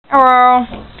girl.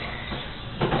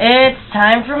 It's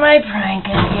time for my prank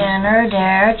again, or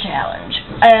dare challenge.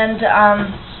 And,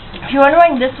 if you're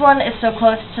wondering, this one is so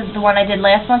close to the one I did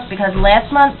last month, because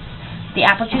last month, the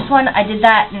apple juice one, I did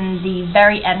that in the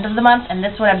very end of the month, and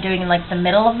this one I'm doing in, like, the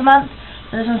middle of the month.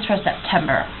 So this one's for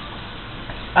September.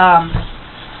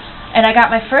 And I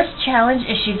got my first challenge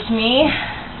issued to me.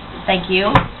 Thank you.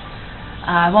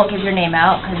 I won't give your name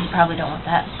out, because you probably don't want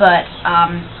that. But,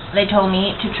 they told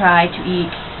me to try to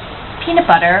eat peanut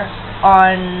butter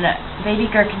on baby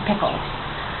gherkin pickles.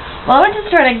 Well, I went to the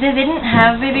store and they didn't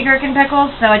have baby gherkin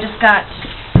pickles, so I just got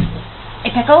a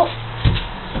pickle.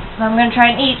 So I'm going to try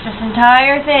and eat this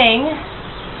entire thing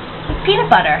with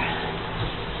peanut butter.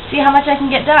 See how much I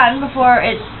can get done before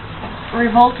it's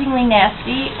revoltingly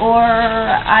nasty, or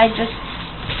I just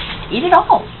eat it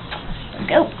all. Let's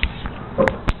go.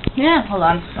 Yeah, hold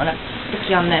on. I'm going to stick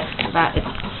you on this so that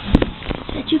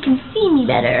you can see me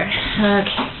better.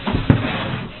 Okay.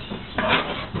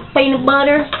 Peanut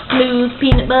butter, smooth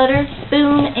peanut butter,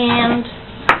 spoon, and...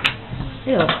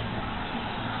 Ew.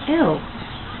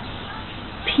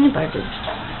 Peanut butter.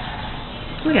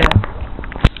 Look at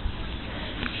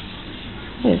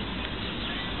it.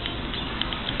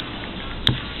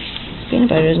 Peanut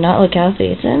butter does not look healthy.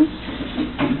 It's in.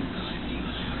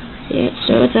 Yeah,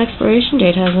 so its expiration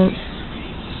date hasn't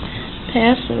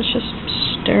passed, so let's just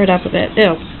stir it up a bit.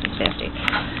 Ew, it's nasty.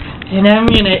 And I'm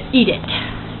gonna eat it.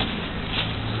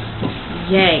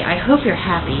 Yay, I hope you're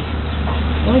happy.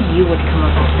 Only you would come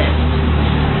up with this.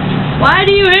 Why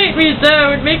do you hate me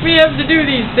so and make me have to do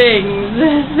these things?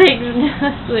 This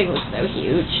thing was so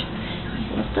huge.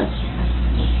 What's this?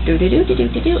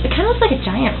 Do-do-do-do-do-do-do. It kind of looks like a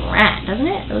giant rat, doesn't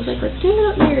it? It was like with two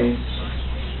little ears.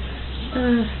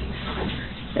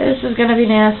 This is gonna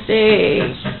be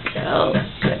nasty. Oh,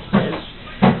 goodness.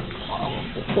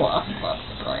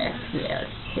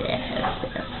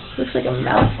 Looks like a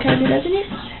mouse, kind of, doesn't it?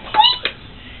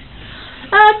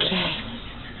 Okay.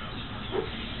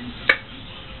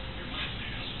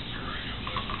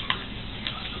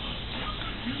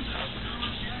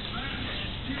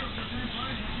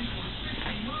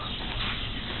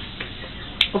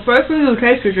 The first thing you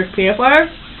taste is just peanut butter.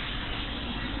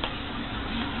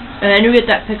 And then you get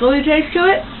that pickly taste to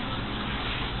it.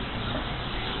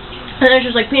 And then it's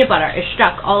just like peanut butter. It's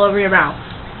stuck all over your mouth.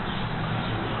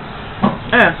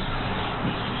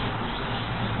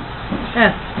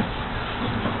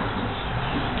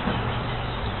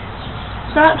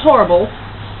 It's not horrible.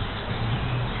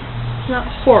 It's not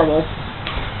horrible.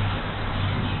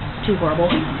 Too horrible.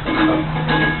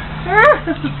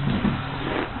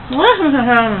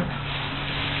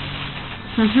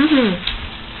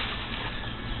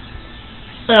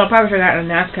 Oh, probably should have gotten a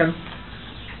napkin.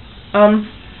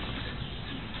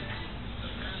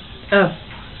 Oh.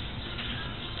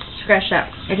 Scratch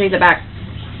that. I take that back.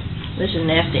 This is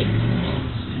nasty.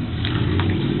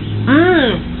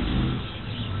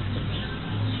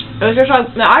 It was just like,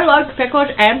 I love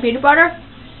pickles and peanut butter,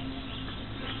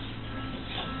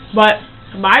 but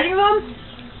combining them,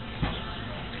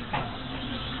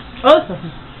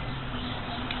 awesome.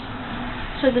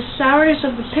 So the sourness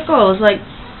of the pickle is like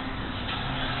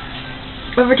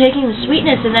overtaking the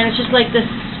sweetness, and then it's just like this,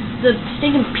 the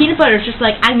stinking peanut butter is just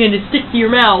like, I'm gonna stick to your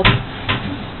mouth.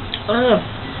 Ugh.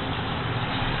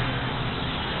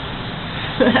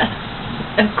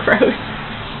 So gross.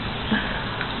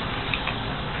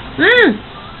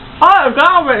 Oh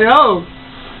god, no.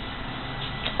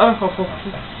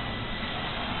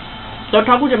 Don't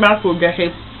talk with your mouth full,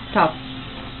 Jesse. Stop.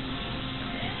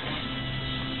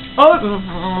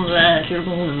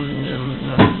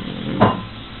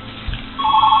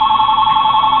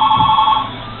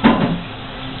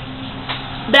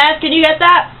 Dad, can you get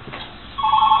that?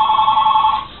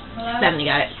 Hello? Stephanie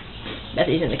got it.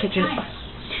 Betsy's in the kitchen.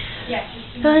 Yes.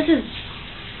 So this is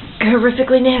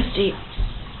horrifically nasty.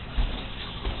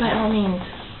 By all means.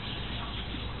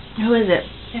 Who is it?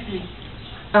 Stephanie.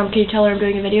 Can you tell her I'm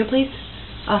doing a video, please?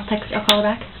 I'll call her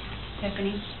back.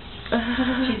 Stephanie.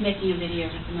 She's making a video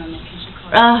at the moment. Can she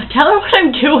call her? Tell her what I'm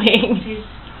doing. She's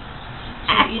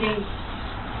eating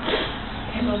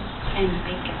pickles and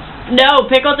bacon. No,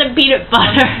 pickles and peanut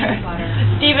butter. Peanut butter.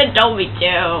 Steven told me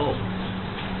to.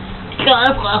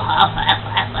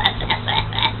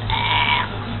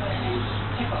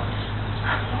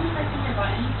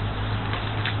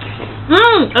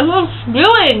 It's all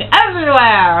spewing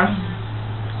everywhere.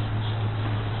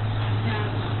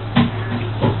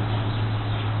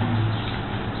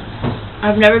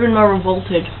 I've never been more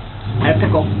revolted at a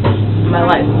pickle in my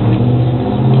life.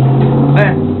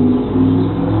 Okay.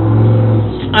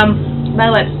 By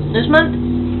the way, this month,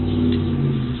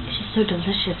 it's just so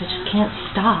delicious, I just can't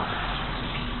stop.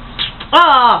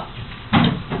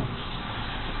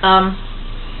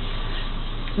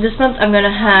 This month I'm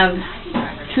gonna have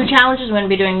 2 challenges. I'm gonna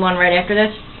be doing one right after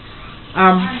this.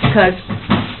 Because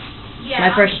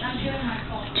my first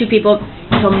 2 people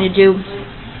told me to do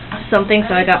something,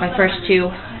 so I got my first 2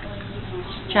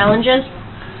 challenges.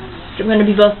 So I'm gonna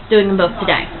be doing them both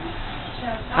today.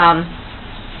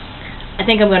 I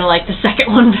think I'm gonna like the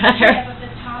second one better.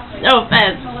 No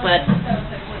offense, but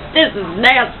this is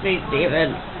nasty,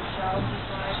 Steven.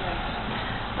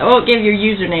 I won't give your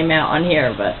username out on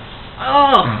here, but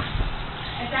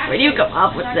where do you come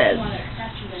up with this?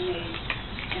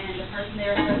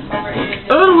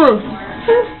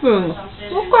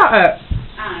 Look at it.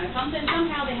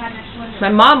 My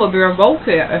mom would be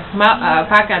revolted if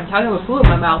I got talking with food in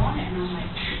my mouth.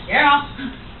 Yeah.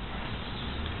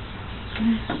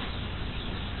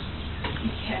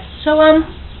 So,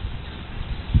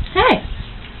 hey,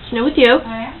 it's new with you.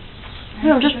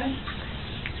 I'm just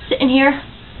sitting here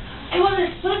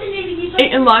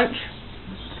eating lunch,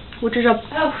 which is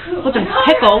with some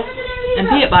pickles and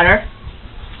peanut butter.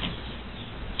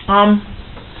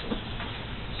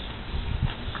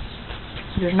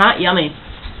 It's not yummy.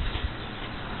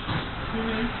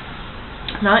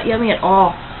 Not yummy at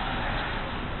all.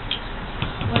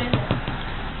 What is it?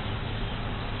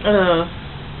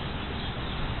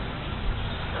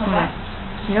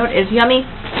 You know what is yummy?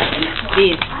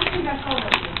 These.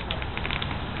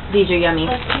 These are yummy.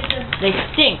 They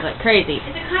stink like crazy. Is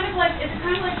it kind of like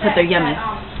but they're yummy.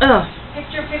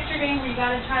 Picture game where you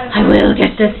gotta try to... I will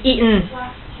get this eaten.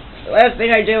 The last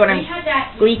thing I do when I'm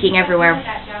leaking everywhere. We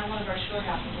had that down one of our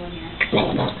storehouses one year.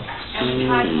 And we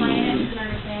tried playing it, didn't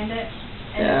understand it.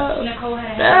 And Nicole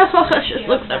had a it just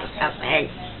looks so disgusting.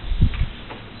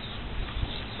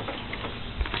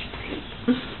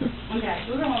 Okay,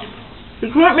 we're going. You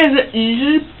can't make it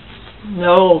easy?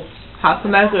 No. How to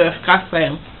make it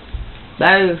disgusting.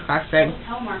 Very disgusting.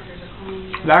 Hell markers are calling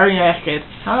you. Very nasty.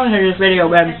 How long has this video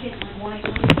been?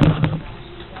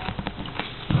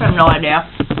 I have no idea.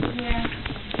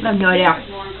 I have no idea. I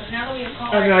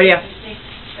have no idea.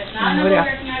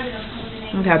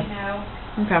 Okay.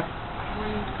 Okay.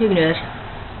 You can do this.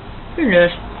 You can do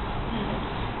this.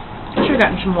 I should have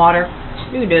gotten some water.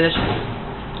 You can do this.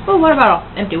 Oh, water bottle.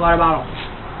 Empty water bottle.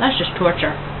 That's just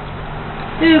torture.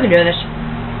 You can do this.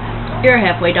 You're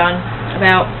halfway done.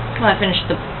 Well, I finished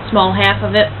the small half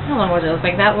of it. How long was it? It was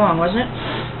like that long, wasn't it?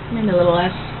 Maybe a little less.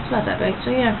 It's not that big,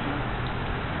 so yeah.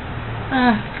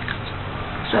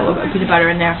 So a little bit of peanut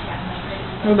butter in there.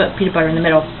 A little bit of peanut butter in the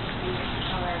middle.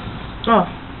 Oh.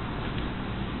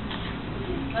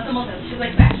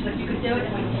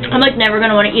 I'm like never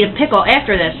gonna want to eat a pickle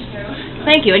after this.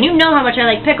 Thank you. And you know how much I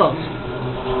like pickles.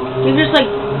 You just like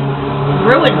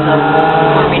ruined them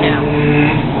for me now.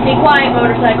 Be quiet,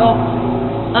 motorcycle.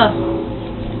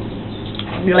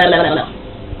 Blah, blah, blah, blah.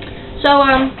 So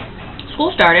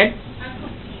school started.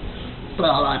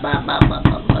 Blah blah blah blah blah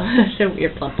blah blah. So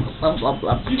weird. Blah blah blah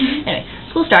blah. Anyway,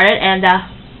 school started and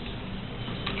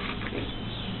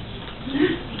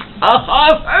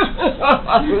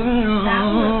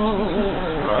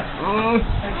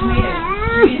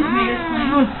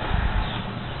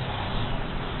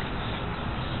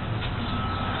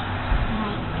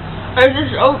this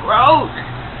is so gross.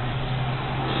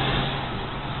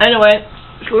 Anyway,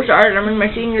 school started. I'm in my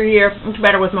senior year. It's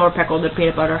better with more pickle than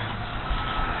peanut butter.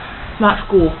 Not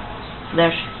school.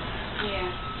 This. Yeah.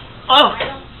 Oh.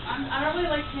 I don't really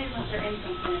like tomatoes unless they're in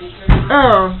something.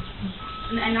 Oh.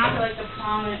 And not like the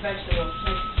prominent vegetables.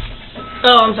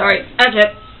 Oh, I'm sorry. That's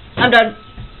it. I'm done.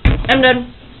 I'm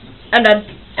done. I'm done.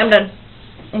 I'm done.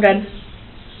 I'm done.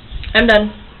 I'm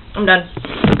done. I'm done.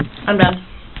 I'm done.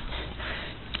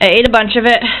 I ate a bunch of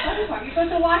it. You're supposed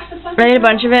to wash the I ate a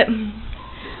bunch of it.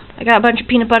 I got a bunch of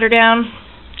peanut butter down.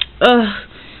 Ugh.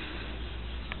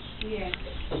 Yeah.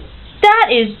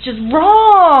 That is just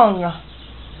wrong.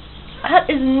 That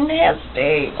is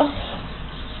nasty. Oh.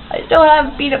 I still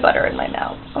have peanut butter in my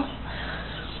mouth. Oh.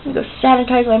 I'm going to go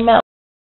sanitize my mouth.